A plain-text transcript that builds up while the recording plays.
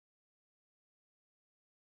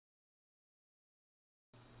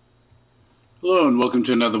Hello and welcome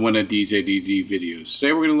to another one of these ADD videos.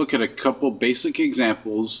 Today we're going to look at a couple basic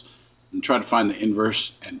examples and try to find the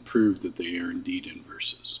inverse and prove that they are indeed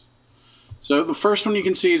inverses. So the first one you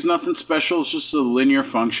can see is nothing special, it's just a linear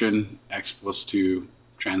function x plus 2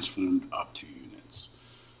 transformed up 2 units.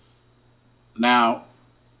 Now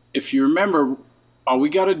if you remember, all we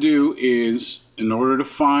got to do is, in order to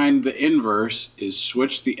find the inverse, is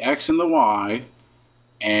switch the x and the y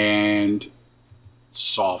and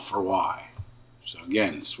solve for y. So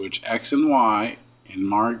again, switch x and y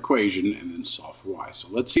in our equation and then solve for y. So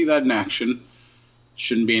let's see that in action.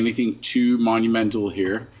 Shouldn't be anything too monumental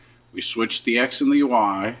here. We switch the x and the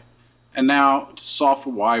y, and now to solve for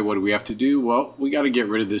y, what do we have to do? Well, we got to get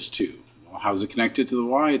rid of this 2. Well, how's it connected to the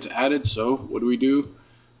y? It's added, so what do?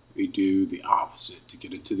 We do the opposite. To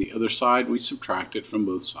get it to the other side, we subtract it from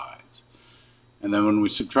both sides. And then when we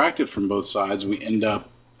subtract it from both sides, we end up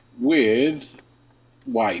with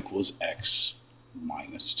y equals x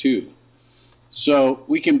minus 2. So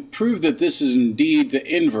we can prove that this is indeed the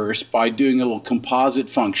inverse by doing a little composite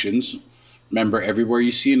functions. Remember, everywhere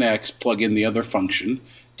you see an x, plug in the other function.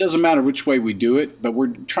 It doesn't matter which way we do it, but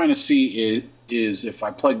we're trying to see is if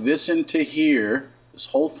I plug this into here, this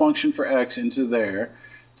whole function for x into there,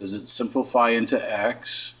 does it simplify into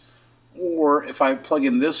x? Or if I plug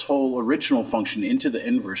in this whole original function into the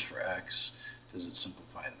inverse for x, does it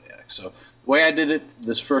simplify into x? So the way I did it,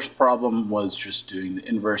 this first problem was just doing the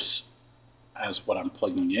inverse as what I'm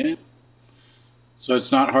plugging in. So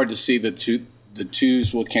it's not hard to see that the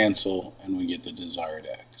 2's will cancel and we get the desired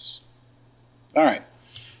x. Alright,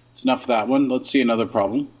 that's enough of that one. Let's see another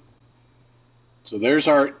problem. So there's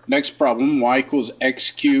our next problem, y equals x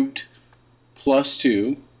cubed plus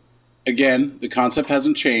 2. Again, the concept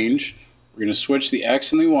hasn't changed. We're going to switch the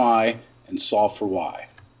x and the y and solve for y.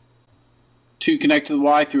 2 connect to the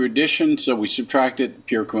y through addition, so we subtract it,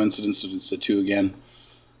 pure coincidence, so it's the 2 again.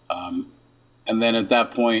 And then at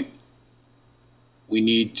that point, we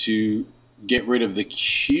need to get rid of the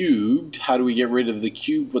cubed. How do we get rid of the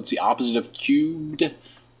cubed? What's the opposite of cubed?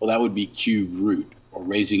 Well, that would be cube root, or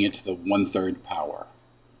raising it to the 1/3 power.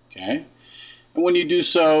 Okay? And when you do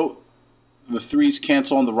so, the 3's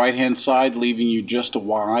cancel on the right hand side, leaving you just a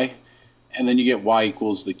y, and then you get y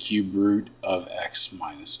equals the cube root of x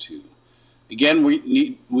minus 2. Again,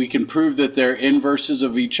 we can prove that they're inverses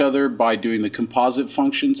of each other by doing the composite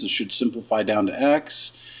functions. It should simplify down to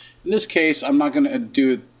x. In this case, I'm not going to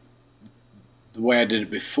do it the way I did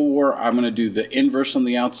it before. I'm going to do the inverse on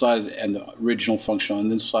the outside and the original function on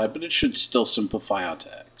this side, but it should still simplify out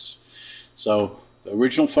to x. So the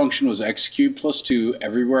original function was x cubed plus 2.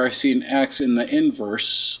 Everywhere I see an x in the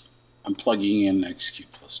inverse, I'm plugging in x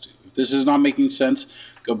cubed plus 2. If this is not making sense,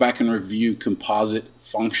 go back and review composite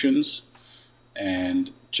functions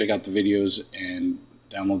and check out the videos and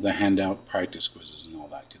download the handout, practice quizzes, and all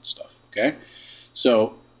that good stuff. Okay?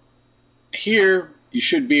 So here you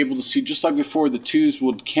should be able to see, just like before, the 2's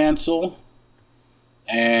would cancel.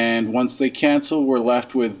 And once they cancel, we're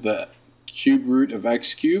left with the cube root of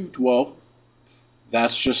x cubed. Well,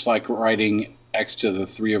 that's just like writing x to the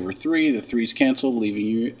 3/3. The 3's cancel, leaving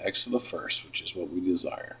you x to the first, which is what we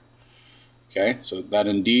desire. Okay, so that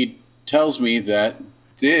indeed tells me that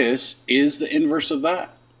this is the inverse of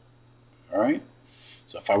that. All right,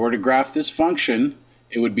 so if I were to graph this function,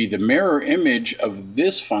 it would be the mirror image of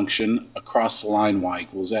this function across the line y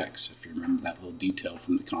equals x, if you remember that little detail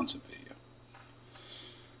from the concept video.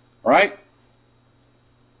 All right,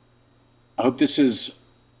 I hope this has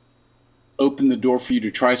opened the door for you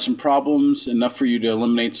to try some problems, enough for you to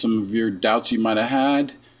eliminate some of your doubts you might have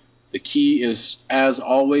had. The key is, as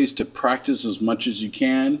always, to practice as much as you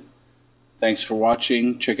can. Thanks for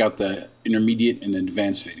watching. Check out the intermediate and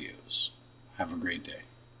advanced videos. Have a great day.